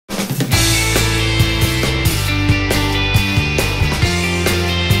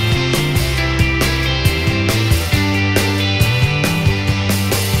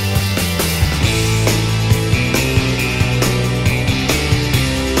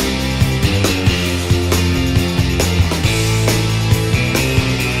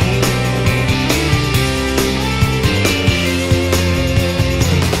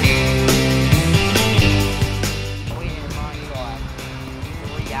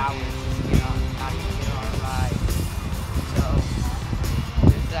hours just to get on, not even get on a ride. So,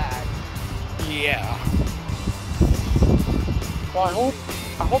 there's that. Yeah. Well,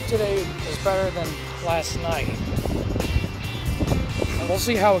 I hope today is better than last night. And we'll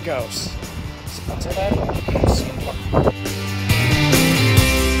see how it goes. So until then,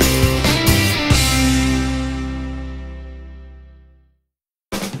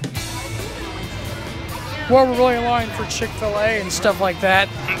 well, we're really in line for Chick-fil-A and stuff like that.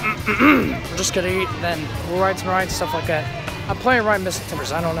 We're just gonna eat and then we'll ride some rides, stuff like that. I'm planning to ride Mystic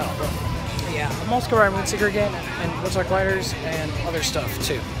Timbers, I don't know. But yeah, I'm also gonna ride Windseeker again and Woodstock Gliders and other stuff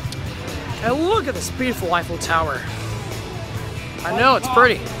too. And look at this beautiful Eiffel Tower. I know, it's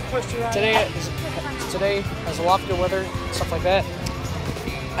pretty. Today has a lot of good weather, stuff like that.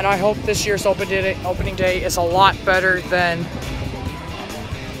 And I hope this year's opening day is a lot better than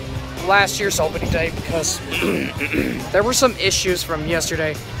last year's opening day because there were some issues from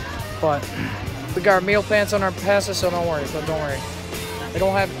yesterday, but we got our meal plans on our passes, so don't worry. But don't worry, we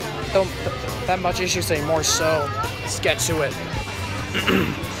don't have that much issues anymore. So let's get to it.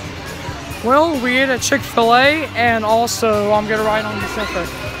 Well, we ate at Chick-fil-A, and also I'm gonna ride on the Zephyr,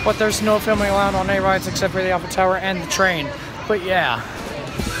 but there's no filming allowed on any rides except for the Eiffel Tower and the train. But yeah,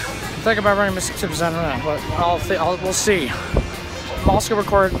 I'm thinking about running Mystic Timbers, I don't know, but we'll see. I'm also gonna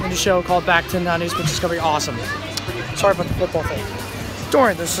record a new show called Back to the 90s, which is gonna be awesome. Sorry about the football thing. Don't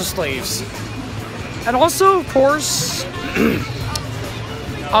worry, this just leaves. And also, of course,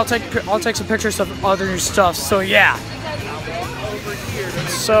 I'll take some pictures of other new stuff. So yeah.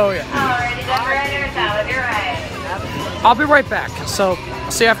 So yeah. I'll be right back. So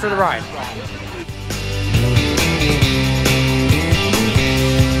I'll see you after the ride.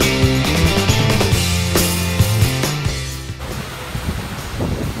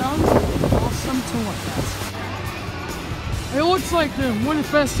 Awesome to look at. It looks like the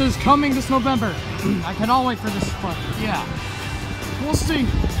Winterfest is coming this November. I cannot wait for this, but yeah. We'll see.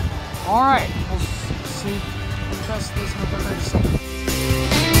 Alright, we'll see Winterfest this November.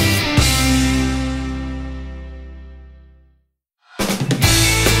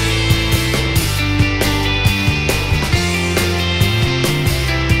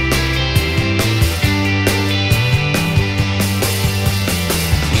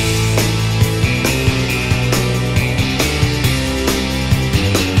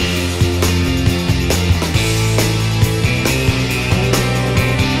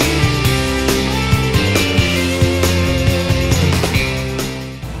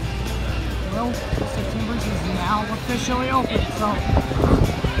 Officially open, so I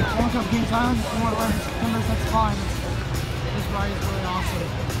won't go King Island. If you want to ride Mystic Timbers, that's fine. This ride is really awesome.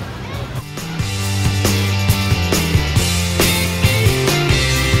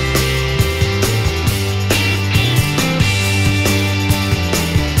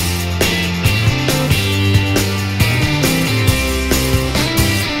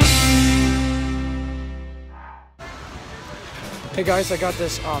 Hey guys, I got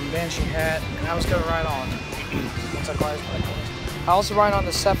this Banshee hat, and I was gonna ride on. I also ride on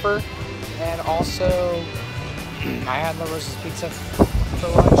the Zephyr, and also I had La Rosa's Pizza for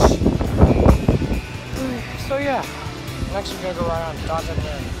lunch. So yeah, next we're gonna go ride on Dodge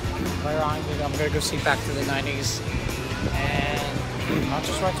Adventure. Later on, I'm gonna go see Back to the 90s, and I'll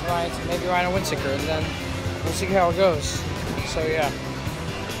just ride some rides, and maybe ride a Windseeker, and then we'll see how it goes. So yeah.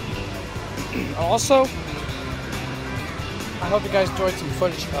 Also, I hope you guys enjoyed some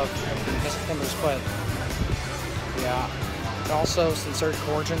footage of Mystic Timbers, but yeah. And also, since Earth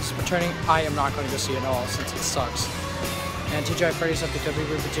Origins returning, I am not going to go see it at all since it sucks. And TGI Fridays FTW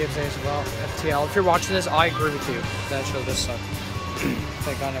with GFA as well. FTL. If you're watching this, I agree with you. That show does suck.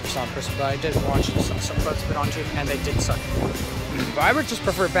 Thank God I never saw in person, but I did watch some clips of it on YouTube, and they did suck. But I would just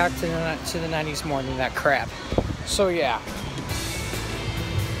prefer Back to the 90s more than that crap. So yeah.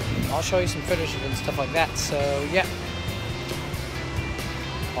 I'll show you some footage of it and stuff like that. So yeah.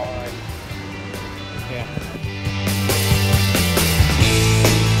 Alright. Yeah.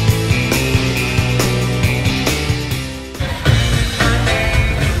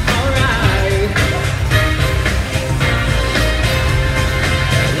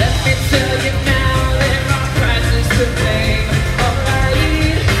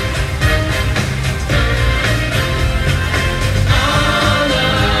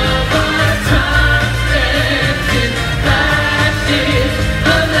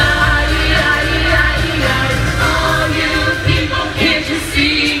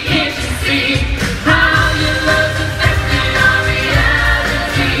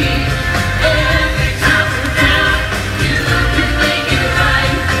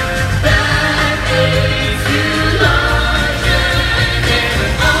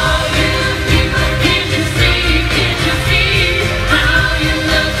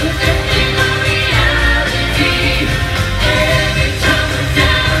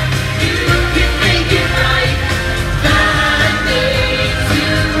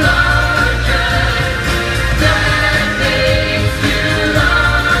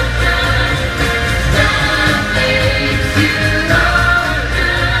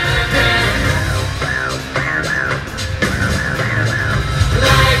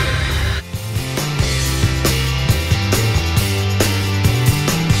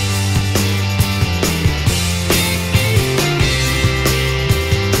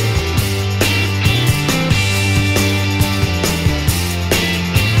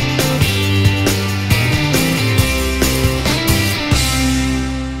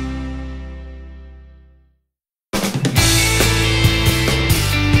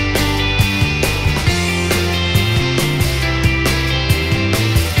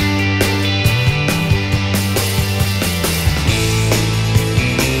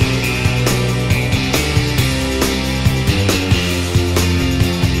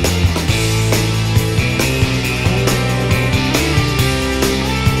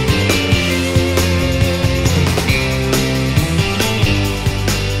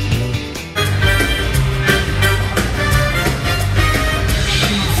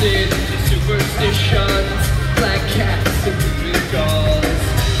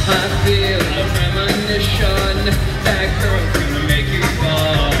 bad girl's gonna make you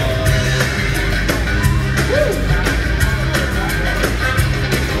fall.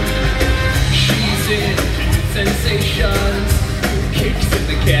 She's in sensations, kicks in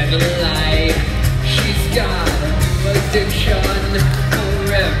the candlelight. She's got a new addiction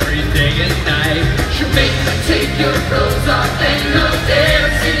for every day and night. She'll make you take your clothes off and go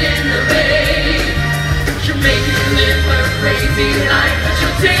dancing in the rain. She'll make you live a crazy life.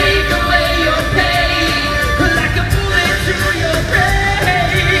 She'll take away your pain like a bullet to your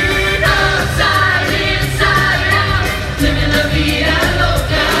brain. Outside, inside out, living la vida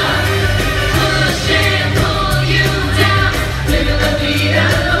loca. Push and pull you down, living la vida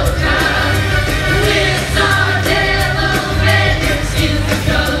loca. Lips are yellow red, your skin's the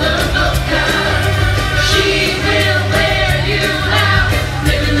color mocha. She will wear you out,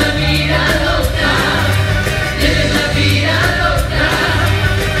 living la vida loca. Living la vida loca.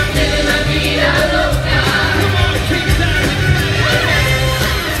 Living la vida loca. Come on, King Silas.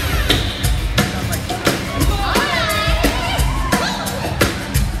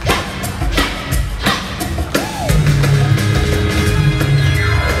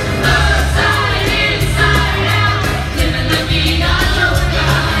 Outside, inside out, living la vida loca.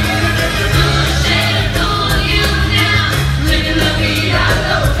 Push and pull you down, living la vida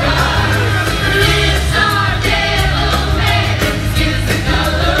loca. Lips are yellow red, skin's the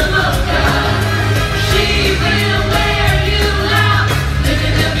color mocha. She will wear you out,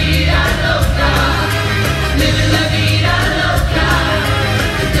 living la vida loca. Living la vida loca.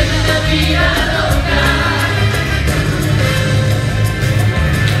 Living la vida loca.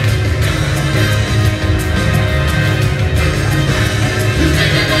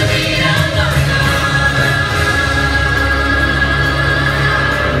 Living la vida loca.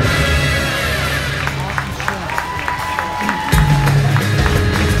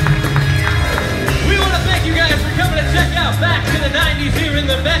 We want to thank you guys for coming to check out Back to the 90s here in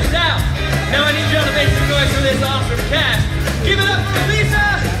the Best House. Now I need y'all to make some noise for this awesome cast. Give it up for Lisa.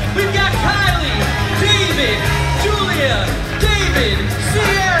 We've got Kylie, David, Julia, David,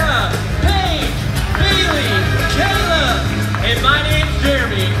 Sierra, Paige, Bailey, Kayla, and my name's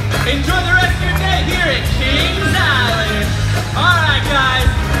Jeremy. Enjoy the rest of your day here at Kings Island. All right, guys,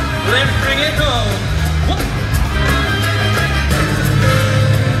 let's bring it home.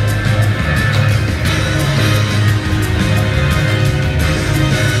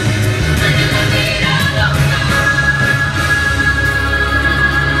 Living la vida loca.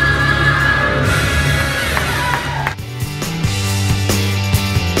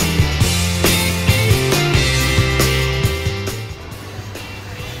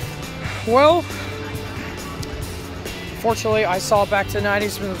 Well, fortunately, I saw Back to the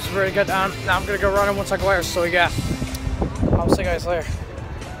 90s and it was very good. Now I'm gonna go running once I go there. So yeah, I'll see you guys later.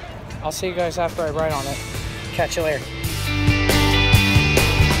 I'll see you guys after I ride on it. Catch you later.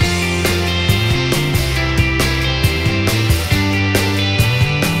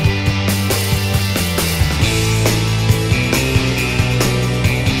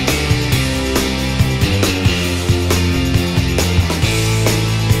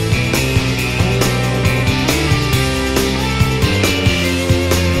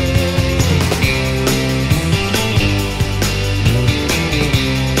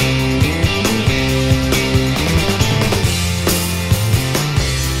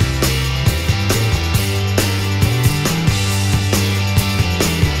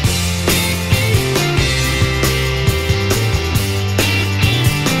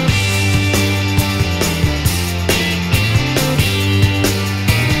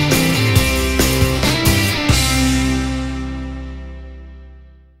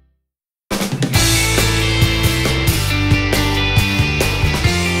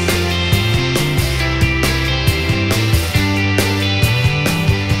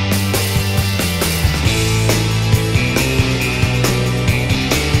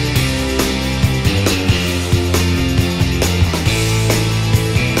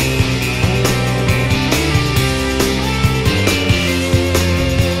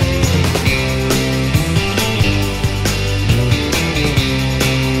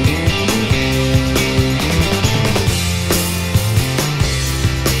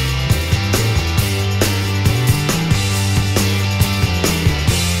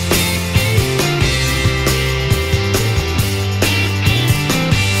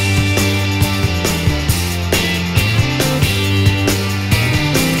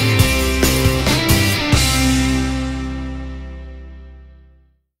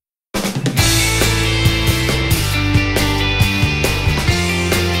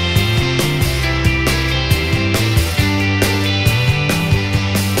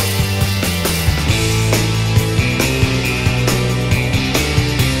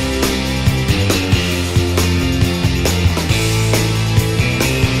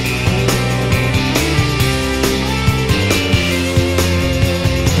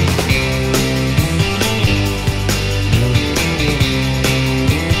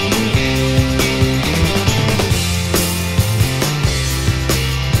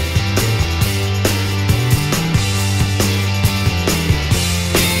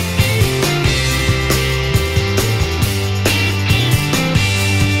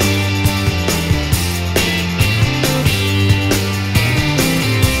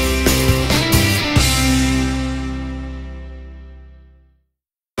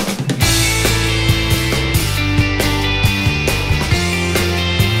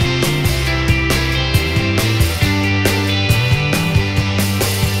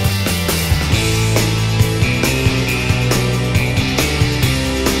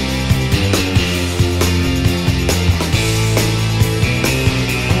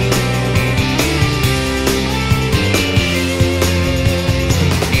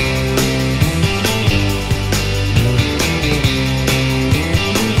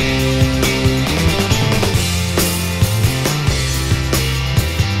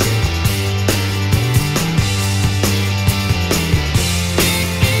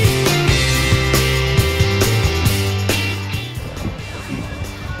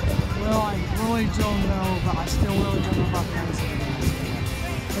 Well, I really don't know, but I still really don't know about the guys.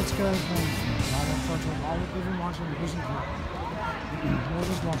 It's good, man. I don't touch them. I'll even watch them in Disney Club. We'll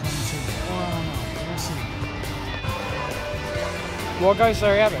just watch them and see. Or I don't know. We'll see. Well, guys,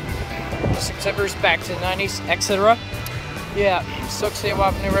 there you have it. September's back to the 90s, etc. Yeah, so excited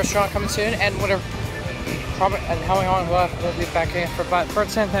we'll have a new restaurant coming soon, and whatever. Probably, and how long we'll be back in for the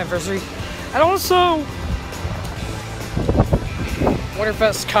 10th anniversary. And also,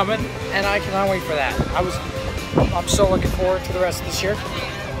 Winterfest coming, and I cannot wait for that. I'm so looking forward to the rest of this year.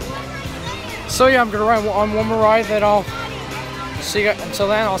 So yeah, I'm gonna ride on one more ride. Then I'll see you. Until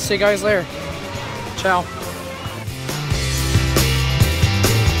then, I'll see you guys later. Ciao.